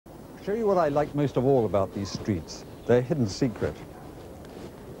I'll show you what I like most of all about these streets. Their hidden secret.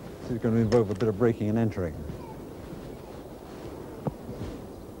 This is going to involve a bit of breaking and entering.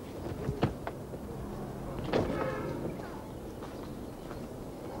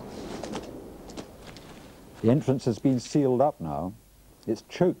 The entrance has been sealed up now. It's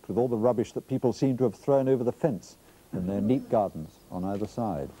choked with all the rubbish that people seem to have thrown over the fence in their neat gardens on either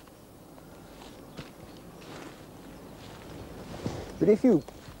side. But if you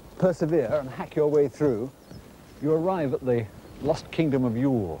persevere and hack your way through, you arrive at the lost kingdom of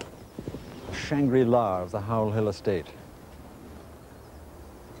Ewell, the Shangri-La of the Howell Hill estate.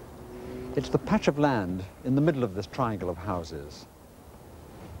 It's the patch of land in the middle of this triangle of houses.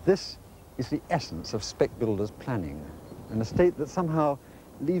 This is the essence of spec builders' planning, an estate that somehow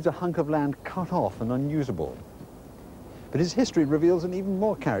leaves a hunk of land cut off and unusable. But its history reveals an even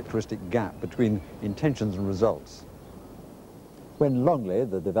more characteristic gap between intentions and results. When Longley,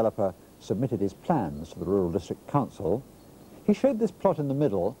 the developer, submitted his plans to the Rural District Council, he showed this plot in the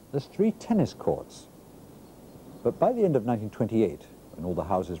middle as 3 tennis courts. But by the end of 1928, when all the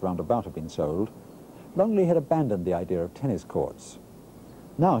houses round about had been sold, Longley had abandoned the idea of tennis courts.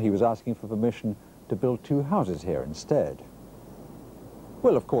 Now he was asking for permission to build 2 houses here instead.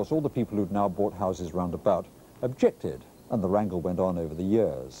 Well, of course, all the people who'd now bought houses round about objected, and the wrangle went on over the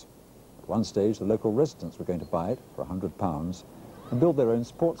years. At one stage, the local residents were going to buy it for £100 and build their own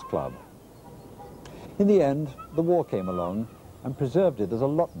sports club. In the end, the war came along and preserved it as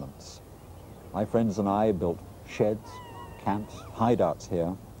allotments. My friends and I built sheds, camps, hideouts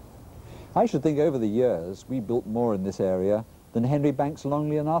here. I should think over the years we built more in this area than Henry Banks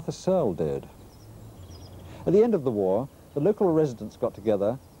Longley and Arthur Searle did. At the end of the war, the local residents got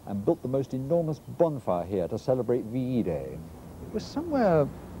together and built the most enormous bonfire here to celebrate VE Day. It was somewhere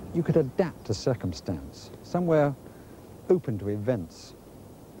you could adapt to circumstance, somewhere open to events.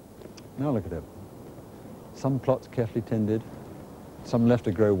 Now look at it. Some plots carefully tended, some left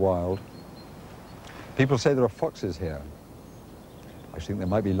to grow wild. People say there are foxes here. I think there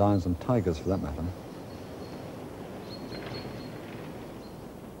might be lions and tigers for that matter.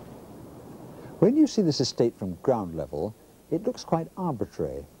 When you see this estate from ground level, it looks quite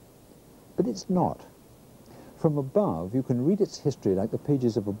arbitrary, but it's not. From above, you can read its history like the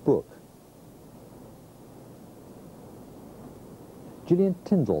pages of a book. Gillian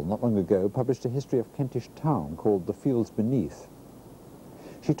Tyndall, not long ago, published a history of Kentish Town called The Fields Beneath.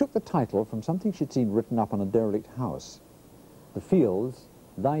 She took the title from something she'd seen written up on a derelict house. The fields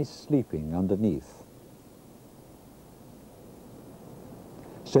lie sleeping underneath.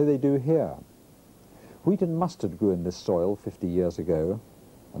 So they do here. Wheat and mustard grew in this soil 50 years ago,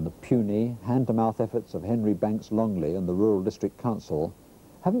 and the puny, hand-to-mouth efforts of Henry Banks Longley and the Rural District Council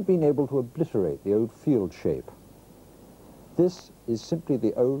haven't been able to obliterate the old field shape. This is simply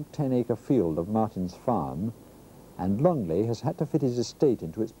the old 10-acre field of Martin's farm, and Longley has had to fit his estate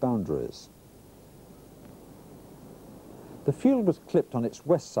into its boundaries. The field was clipped on its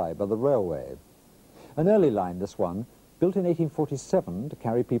west side by the railway. An early line, this one, built in 1847 to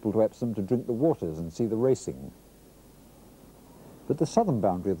carry people to Epsom to drink the waters and see the racing. But the southern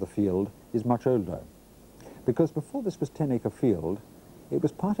boundary of the field is much older, because before this was 10-acre field, it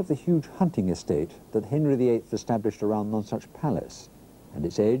was part of the huge hunting estate that Henry VIII established around Nonsuch Palace, and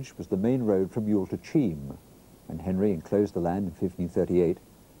its edge was the main road from Ewell to Cheam. When Henry enclosed the land in 1538,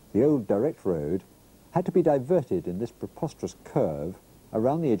 the old direct road had to be diverted in this preposterous curve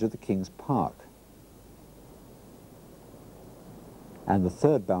around the edge of the King's Park. And the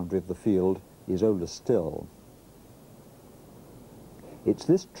third boundary of the field is older still. It's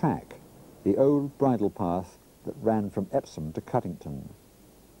this track, the old bridle path, that ran from Epsom to Cuttington.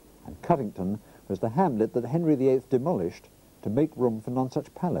 And Cuttington was the hamlet that Henry VIII demolished to make room for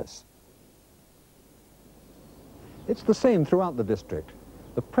Nonsuch Palace. It's the same throughout the district.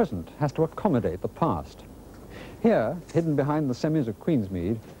 The present has to accommodate the past. Here, hidden behind the semis of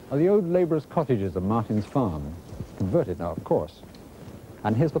Queensmead, are the old labourers' cottages of Martin's farm, converted now, of course.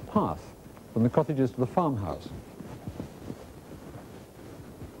 And here's the path from the cottages to the farmhouse.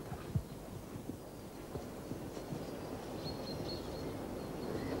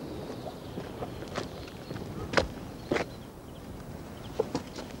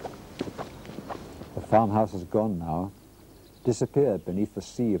 The farmhouse is gone now, disappeared beneath the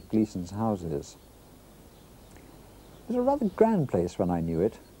sea of Gleason's houses. It was a rather grand place when I knew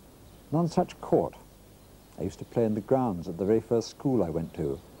it, Nonsuch Court. I used to play in the grounds at the very first school I went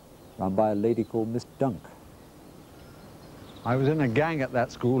to, run by a lady called Miss Dunk. I was in a gang at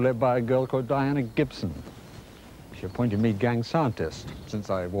that school led by a girl called Diana Gibson. She appointed me gang scientist since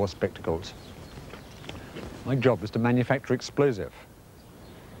I wore spectacles. My job was to manufacture explosive.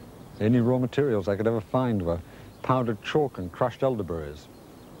 The only raw materials I could ever find were powdered chalk and crushed elderberries.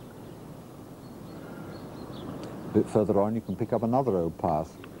 A bit further on, you can pick up another old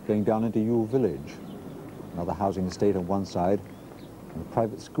path going down into Ewell village. Another housing estate on one side and a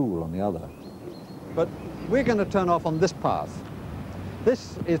private school on the other. But we're going to turn off on this path.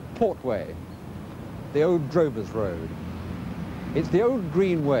 This is Portway, the old drover's road. It's the old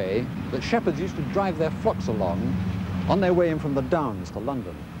green way that shepherds used to drive their flocks along on their way in from the Downs to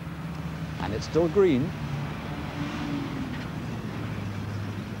London. And it's still green.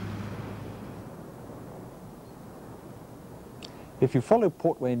 If you follow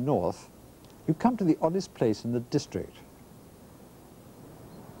Portway north, you come to the oddest place in the district.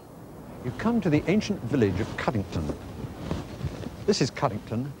 You come to the ancient village of Cuddington. This is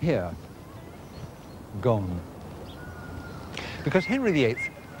Cuddington here, gone. Because Henry VIII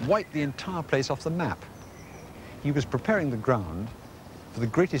wiped the entire place off the map. He was preparing the ground for the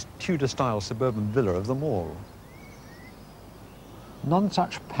greatest Tudor-style suburban villa of them all.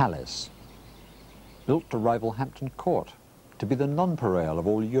 Nonsuch Palace, built to rival Hampton Court, to be the nonpareil of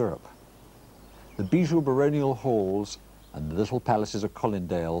all Europe. The bijou baronial halls and the little palaces of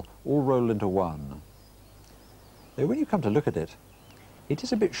Colindale all roll into one. Though when you come to look at it, it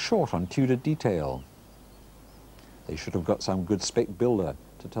is a bit short on Tudor detail. They should have got some good spec builder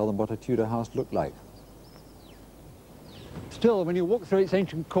to tell them what a Tudor house looked like. Still, when you walk through its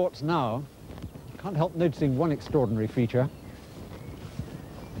ancient courts now, you can't help noticing one extraordinary feature.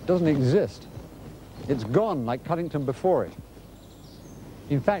 It doesn't exist. It's gone like Cuddington before it.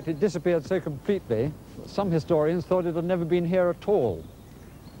 In fact, it disappeared so completely that some historians thought it had never been here at all.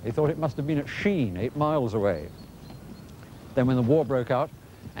 They thought it must have been at Sheen, 8 miles away. Then when the war broke out,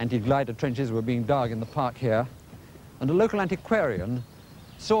 anti-glider trenches were being dug in the park here, and a local antiquarian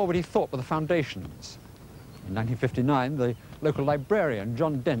saw what he thought were the foundations. In 1959, the local librarian,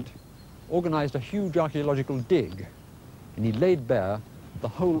 John Dent, organized a huge archaeological dig, and he laid bare the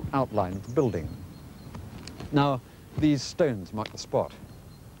whole outline of the building. Now, these stones mark the spot.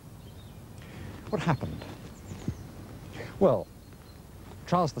 What happened? Well,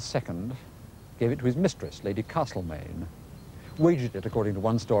 Charles II gave it to his mistress, Lady Castlemaine, wagered it, according to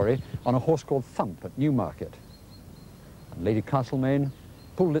one story, on a horse called Thump at Newmarket. And Lady Castlemaine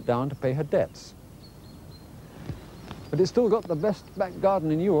pulled it down to pay her debts. But it's still got the best back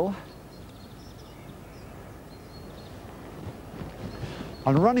garden in Ewell.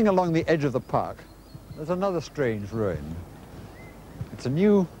 And running along the edge of the park, there's another strange ruin. It's a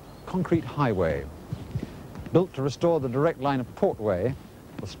new concrete highway, built to restore the direct line of Portway,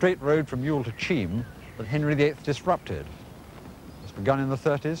 the straight road from Ewell to Cheam that Henry VIII disrupted. It was begun in the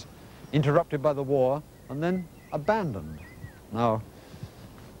 30s, interrupted by the war, and then abandoned. Now,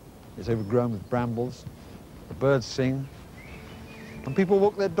 it's overgrown with brambles, the birds sing, and people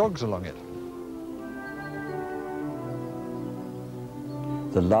walk their dogs along it.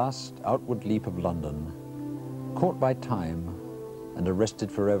 The last outward leap of London, caught by time and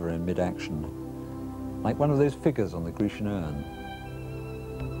arrested forever in mid-action, like one of those figures on the Grecian urn.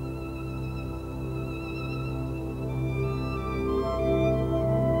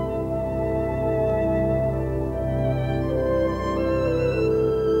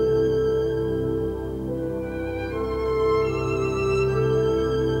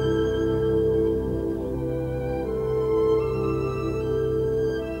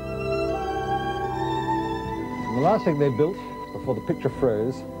 The last thing they built before the picture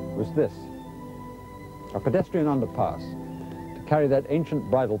froze was this, a pedestrian underpass to carry that ancient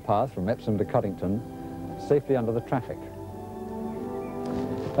bridle path from Epsom to Cuddington safely under the traffic.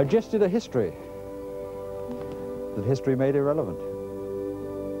 A gesture to history that history made irrelevant.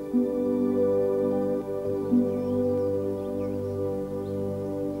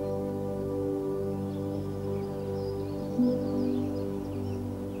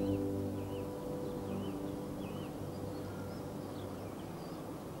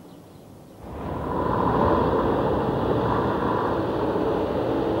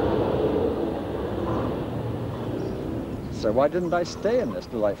 So why didn't I stay in this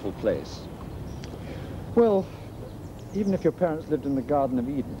delightful place? Well, even if your parents lived in the Garden of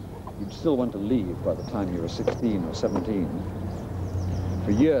Eden, you'd still want to leave by the time you were 16 or 17.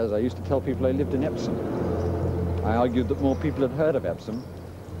 For years, I used to tell people I lived in Epsom. I argued that more people had heard of Epsom,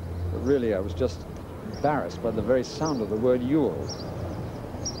 but really I was just embarrassed by the very sound of the word Ewell.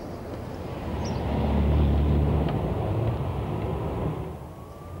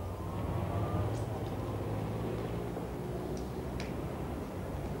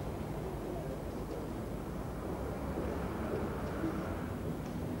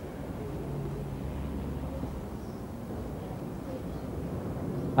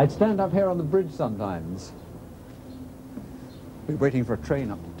 I'd stand up here on the bridge sometimes, be waiting for a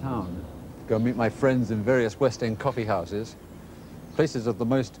train up to town, go meet my friends in various West End coffee houses, places of the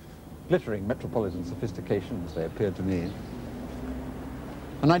most glittering metropolitan sophistication, as they appeared to me.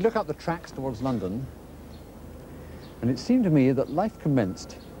 And I'd look up the tracks towards London, and it seemed to me that life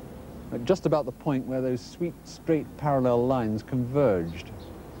commenced at just about the point where those sweet, straight, parallel lines converged.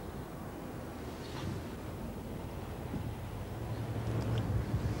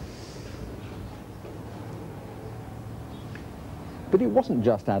 But it wasn't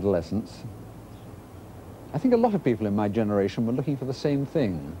just adolescence. I think a lot of people in my generation were looking for the same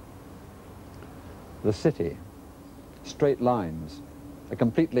thing. The city, straight lines, a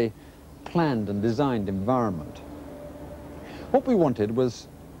completely planned and designed environment. What we wanted was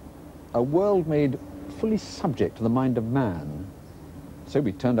a world made fully subject to the mind of man. So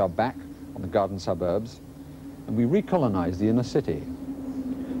we turned our back on the garden suburbs and we recolonized the inner city.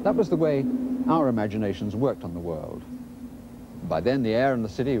 That was the way our imaginations worked on the world. By then, the air in the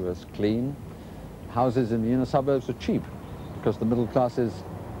city was clean. Houses in the inner suburbs were cheap because the middle classes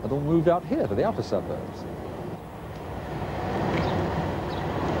had all moved out here to the outer suburbs.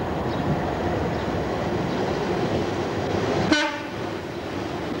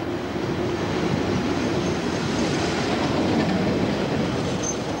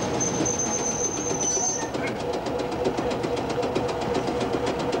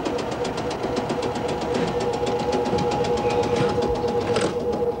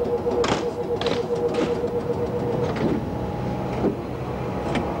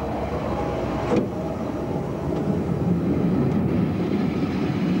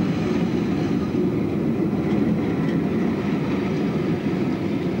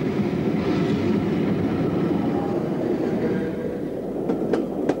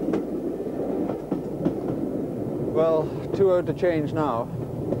 Well, too old to change now.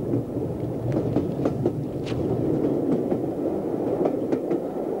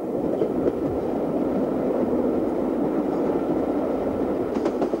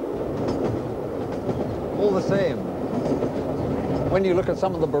 All the same, when you look at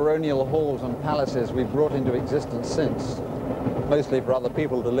some of the baronial halls and palaces we've brought into existence since, mostly for other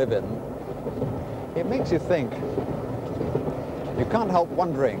people to live in, it makes you think. You can't help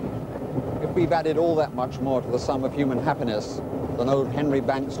wondering if we've added all that much more to the sum of human happiness than old Henry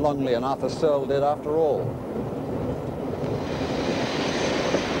Banks Longley and Arthur Searle did after all.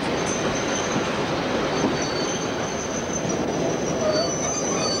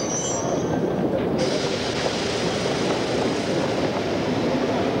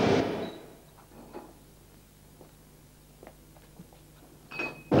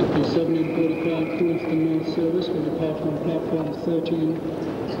 The 1745 towards the north service will depart on platform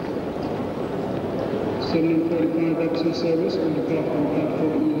 13. 1745 Epsom service will depart on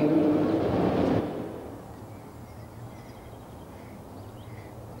platform 11.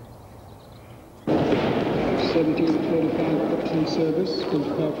 1745 Epsom service will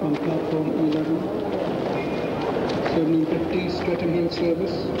depart from platform 11. 1750 Streatham Hill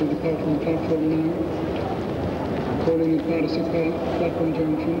service will depart from platform 9. Calling at Battersea Park, platform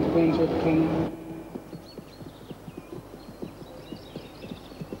junction, Wandsworth Common.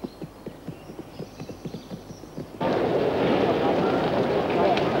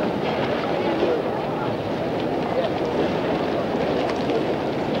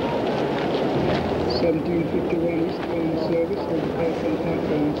 Service will depart from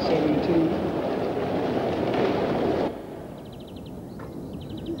platform 17.